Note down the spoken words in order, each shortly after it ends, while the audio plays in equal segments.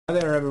Hi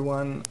there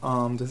everyone,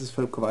 this is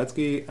Philip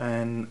Kowalski,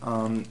 and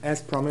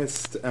as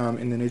promised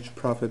in the Niche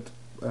Profit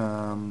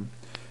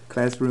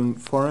Classroom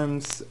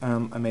forums,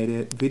 I made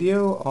a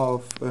video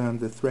of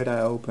the thread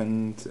I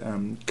opened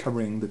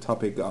covering the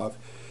topic of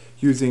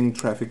using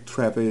Traffic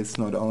Travis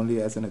not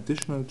only as an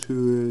additional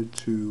tool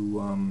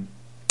to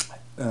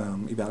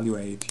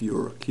evaluate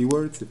your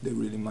keywords, if they're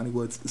really money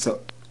words,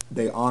 so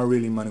they are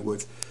really money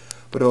words,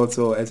 but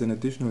also as an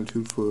additional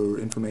tool for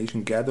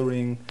information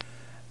gathering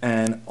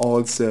and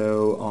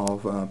also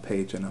of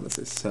page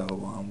analysis.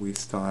 So we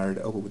start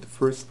over with the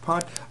first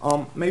part.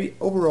 Maybe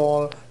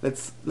overall,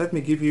 let me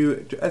give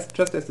you,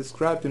 just as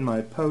described in my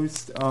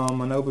post,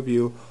 an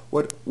overview.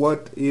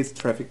 What is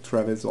Traffic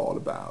Travis all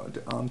about?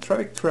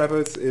 Traffic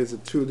Travis is a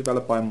tool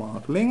developed by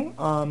Mark Ling,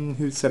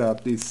 who set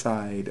up the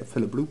site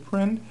Affiliate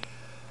Blueprint.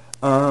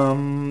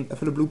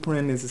 Affiliate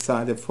Blueprint is a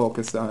site that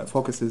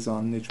focuses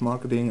on niche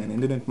marketing and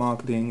internet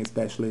marketing,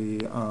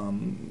 especially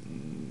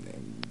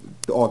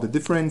or the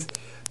difference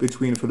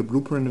between Affiliate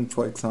Blueprint and,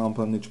 for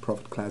example, Niche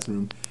Profit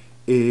Classroom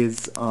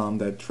is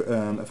that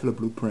Affiliate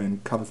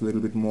Blueprint covers a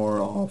little bit more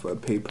of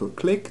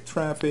pay-per-click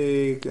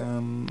traffic,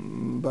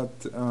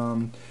 but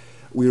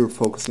we're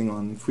focusing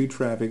on free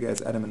traffic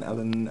as Adam and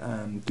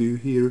Ellen do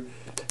here.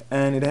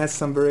 And it has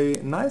some very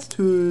nice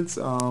tools,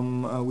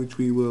 which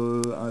we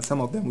will, some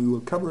of them we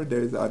will cover.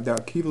 There are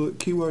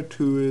keyword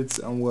tools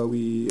where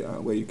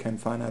you can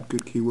find out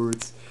good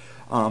keywords.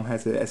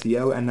 Has a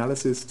SEO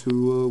analysis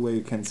tool where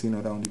you can see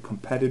not only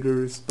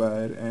competitors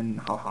and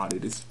how hard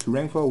it is to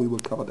rank for. We will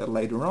cover that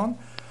later on.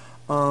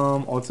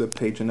 Also a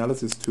page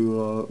analysis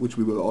tool, which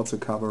we will also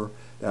cover,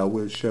 that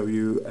will show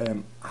you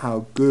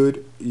how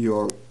good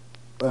your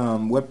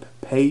web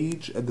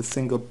page, the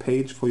single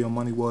page for your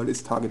money word,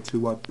 is targeted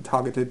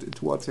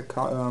towards your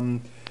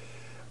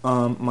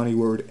money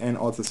word, and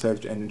also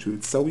search engine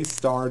tools. So we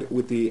start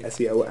with the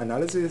SEO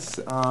analysis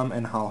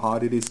and how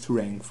hard it is to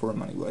rank for a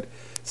money word.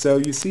 So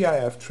you see I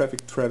have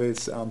Traffic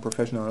Travis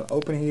Professional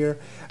open here.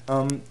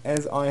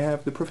 As I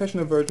have the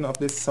professional version of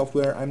this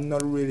software, I'm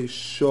not really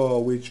sure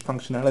which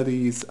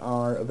functionalities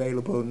are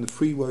available in the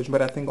free version,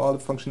 but I think all the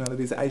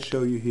functionalities I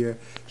show you here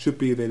should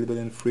be available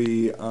in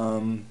free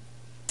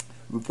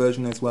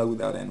version as well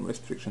without any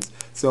restrictions.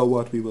 So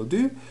what we will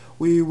do,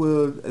 we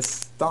will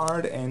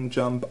start and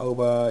jump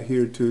over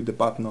here to the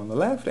button on the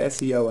left,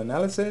 SEO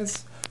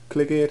analysis,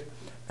 click it,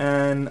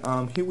 and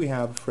here we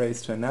have a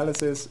phrase to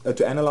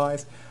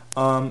analyze.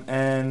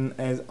 And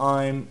as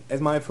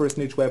my first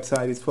niche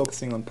website is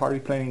focusing on party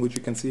planning, which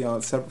you can see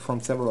from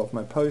several of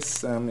my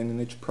posts in the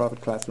Niche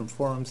Profit Classroom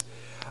forums,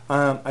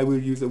 I will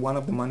use one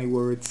of the money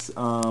words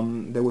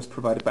that was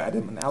provided by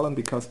Adam and Ellen,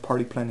 because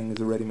party planning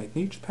is a ready-made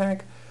niche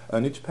pack.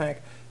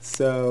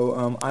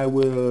 So I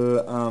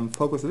will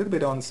focus a little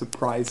bit on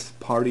surprise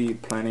party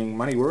planning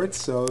money words.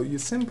 So you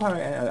simply,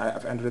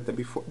 I've entered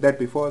that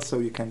before, so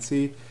you can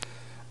see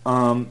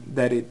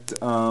that it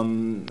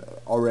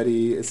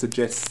already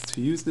suggests to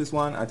use this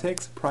one. I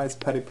take surprise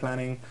party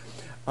planning,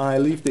 I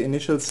leave the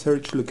initial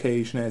search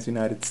location as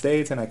United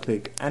States, and I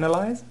click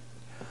analyze.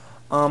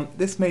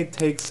 This may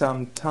take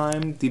some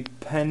time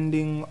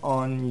depending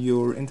on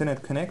your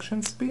internet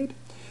connection speed,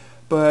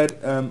 but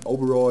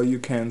overall you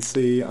can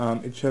see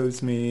it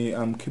shows me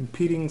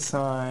competing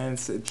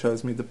sites, it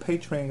shows me the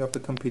page rank of the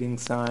competing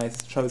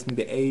sites, it shows me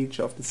the age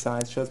of the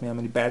sites, shows me how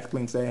many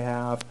backlinks they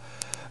have.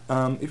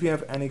 If you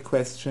have any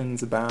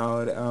questions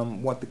about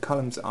what the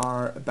columns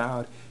are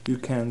about, you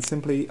can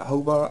simply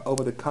hover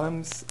over the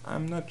columns.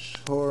 I'm not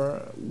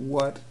sure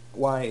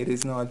why it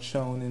is not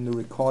shown in the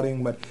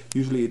recording, but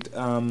usually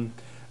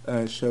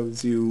it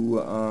shows you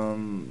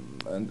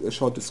a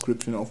short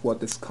description of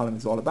what this column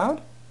is all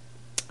about.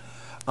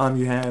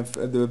 You have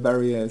the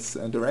various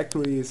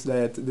directories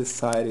that this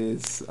site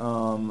is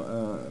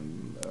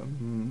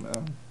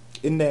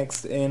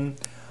indexed in,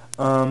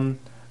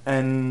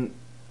 and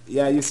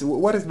yeah, you see,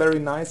 what is very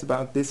nice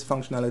about this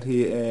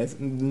functionality is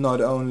not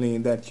only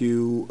that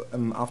you,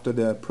 after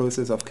the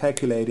process of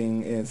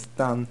calculating is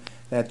done,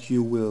 that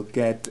you will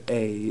get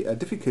a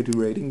difficulty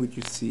rating, which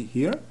you see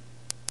here.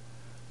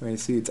 Where you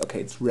see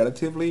it's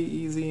relatively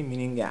easy,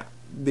 meaning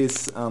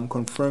this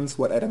confirms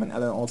what Adam and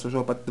Ellen also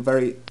showed, but the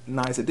very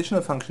nice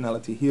additional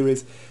functionality here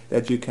is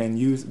that you can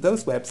use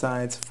those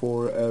websites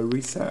for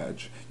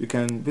research. You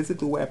can visit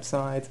the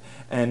websites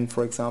and,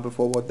 for example,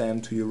 forward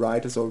them to your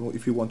writers, or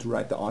if you want to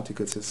write the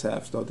articles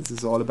yourself. So this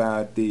is all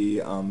about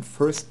the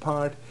first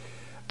part,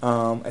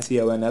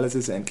 SEO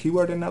analysis and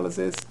keyword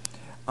analysis.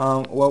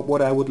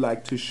 What I would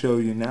like to show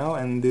you now,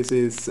 and this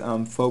is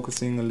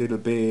focusing a little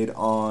bit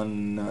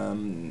on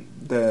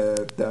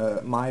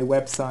my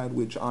website,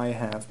 which I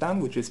have done,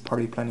 which is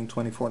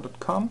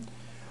partyplanning24.com.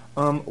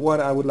 What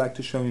I would like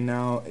to show you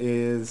now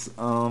is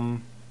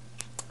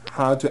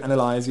how to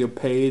analyze your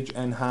page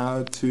and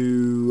how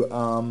to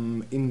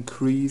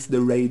increase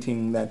the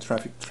rating that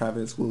Traffic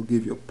Travis will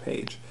give your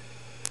page.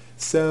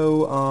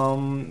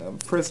 So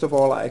first of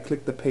all, I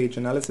click the page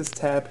analysis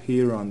tab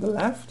here on the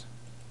left.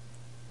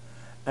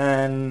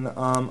 and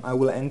I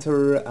will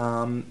enter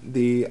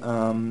the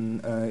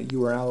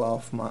URL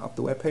of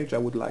the web page I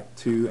would like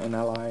to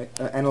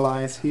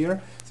analyze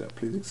here. So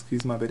please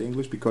excuse my bad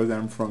English because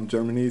I'm from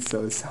Germany,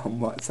 so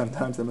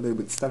sometimes I'm a little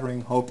bit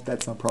stuttering. Hope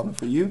that's no problem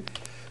for you.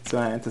 So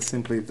I enter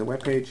simply the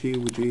web page here,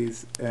 which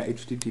is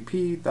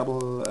http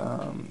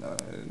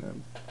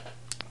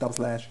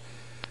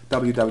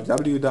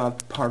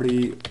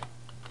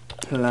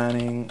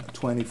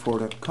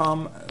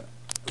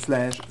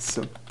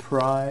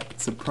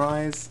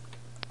www.partyplanning24.com/surprise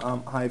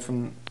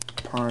hyphen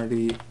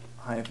party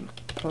hyphen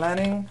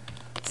planning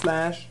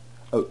slash,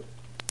 oh,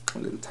 a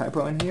little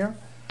typo in here,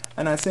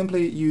 and I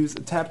simply use a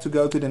tab to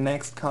go to the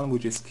next column,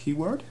 which is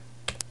keyword.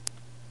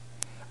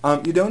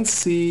 You don't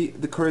see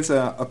the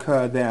cursor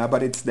occur there,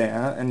 but it's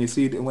there, and you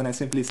see it when I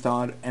simply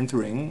start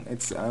entering.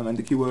 It's and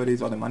the keyword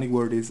is, or the money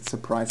word is,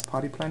 surprise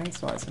party planning.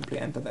 So I simply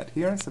enter that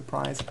here,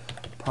 surprise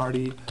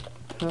party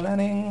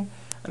planning,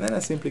 and then I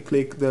simply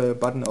click the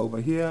button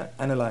over here,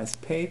 analyze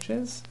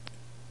pages,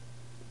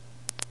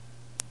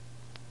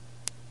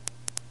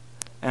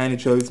 and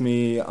it shows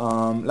me,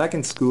 like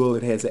in school,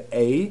 it has an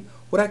A.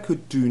 What I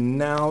could do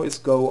now is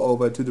go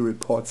over to the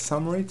report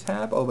summary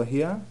tab over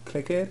here,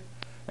 click it,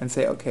 and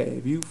say, okay,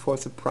 view for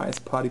surprise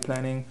party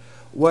planning.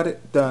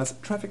 What does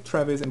Traffic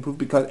Travis improve?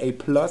 Because A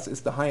plus is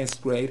the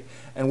highest grade,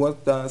 and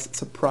what does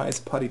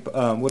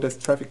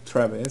Traffic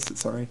Travis,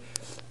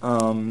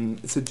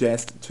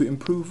 suggest to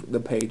improve the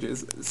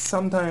pages?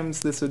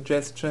 Sometimes the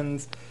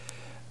suggestions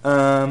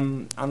are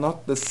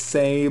not the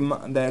same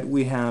that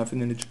we have in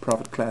the Niche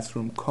Profit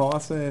Classroom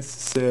courses.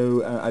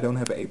 So I don't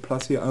have A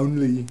plus here,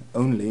 only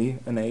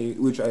an A,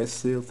 which I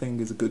still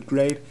think is a good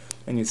grade.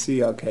 And you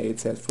see, okay, it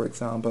says, for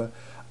example,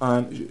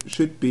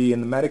 should be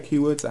in the meta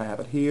keywords, I have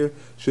it here.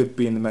 Should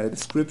be in the meta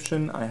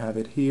description, I have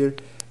it here.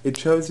 It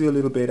shows you a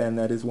little bit, and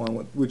that is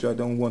one which I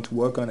don't want to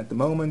work on at the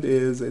moment.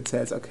 Is it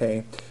says,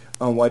 okay,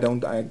 why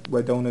don't I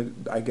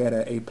get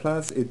an A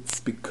plus? It's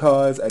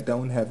because I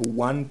don't have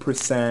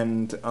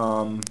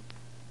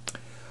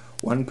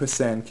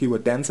 1%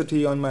 keyword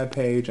density on my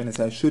page, and it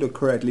says should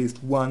occur at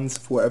least once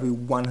for every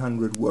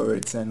 100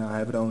 words, and I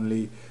have it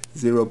only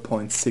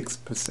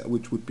 0.6%,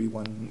 which would be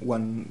 1 to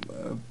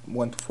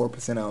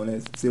 4%. only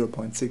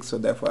 0.6, so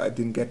therefore I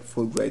didn't get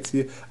full grades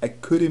here. I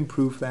could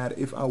improve that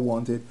if I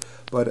wanted,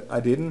 but I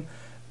didn't.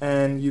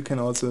 And you can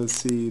also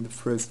see the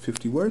first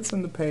 50 words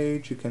on the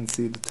page. You can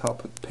see the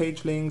top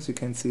page links. You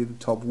can see the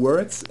top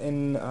words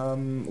in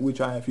which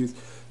I have used.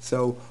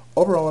 So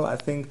overall, I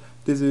think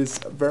this is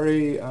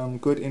very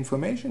good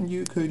information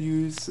you could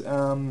use,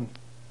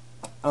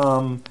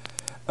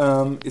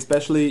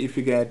 especially if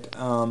you get.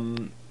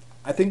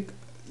 I think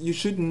you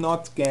should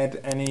not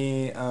get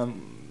any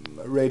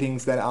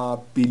ratings that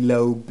are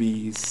below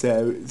B.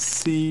 So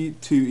C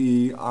to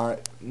E are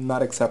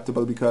not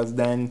acceptable, because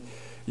then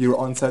your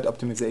on-site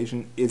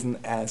optimization isn't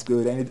as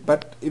good.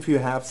 But if you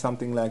have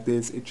something like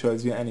this, it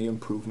shows you any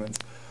improvements.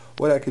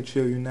 What I could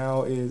show you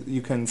now is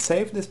you can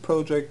save this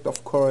project,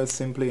 of course,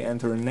 simply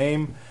enter a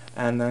name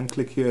and then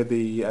click here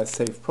the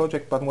save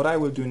project button. What I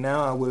will do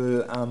now, I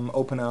will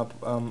open up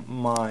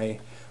my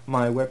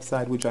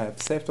website, which I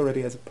have saved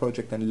already as a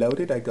project, and load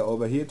it. I go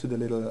over here to the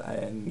little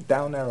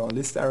down arrow or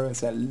list arrow and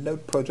say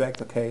load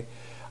project. Okay,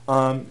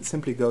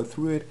 simply go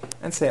through it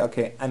and say,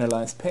 okay,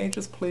 analyze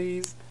pages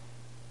please,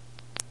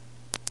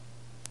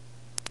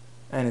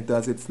 and it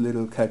does its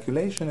little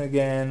calculation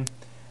again,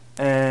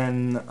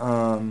 and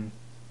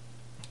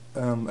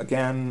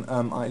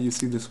you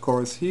see the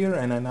scores here,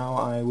 and now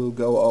I will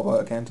go over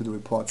again to the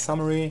report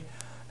summary.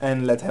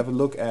 And let's have a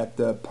look at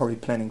the party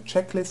planning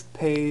checklist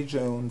page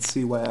and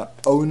see where I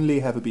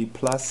only have a B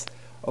plus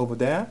over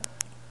there.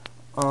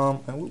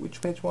 And which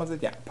page was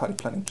it? Yeah, party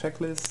planning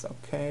checklist.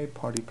 Okay,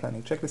 party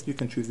planning checklist. You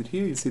can choose it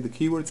here. You see the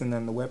keywords, and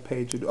then the web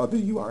page or the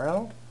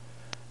URL.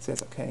 It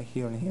says okay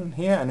here and here and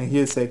here, and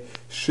here say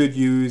should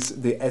use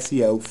the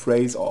SEO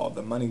phrase or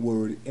the money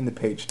word in the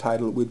page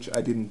title, which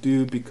I didn't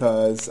do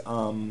because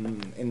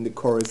in the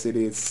course it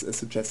is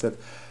suggested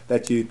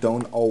that you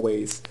don't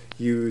always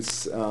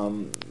use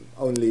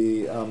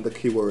only the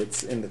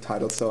keywords in the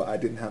title, so I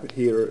didn't have it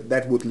here.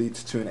 That would lead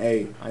to an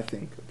A, I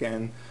think.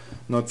 Again,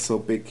 not so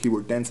big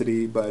keyword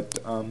density, but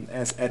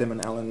as Adam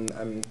and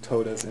Alan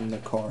told us in the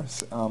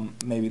course,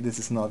 maybe this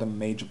is not a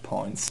major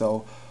point.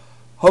 So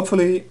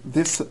hopefully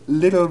this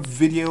little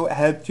video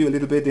helped you a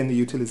little bit in the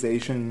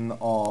utilization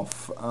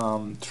of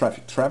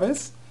Traffic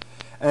Travis.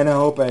 And I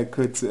hope I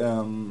could,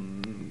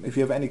 if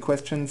you have any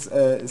questions,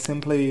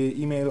 simply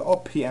email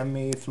or PM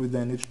me through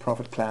the Niche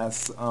Profit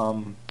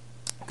Classroom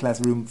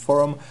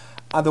forum.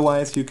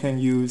 Otherwise, you can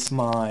use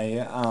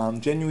my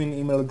genuine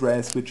email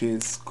address, which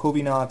is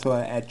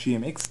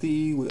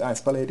kowinator@gmx.de. I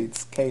spell it,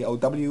 it's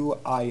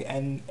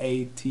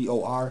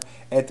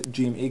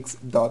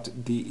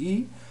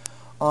KOWINATOR@gmx.de.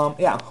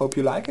 Yeah, hope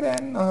you like it,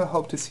 and I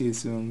hope to see you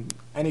soon.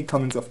 Any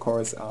comments, of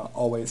course, are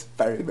always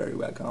very, very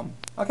welcome.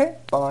 Okay,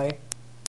 bye.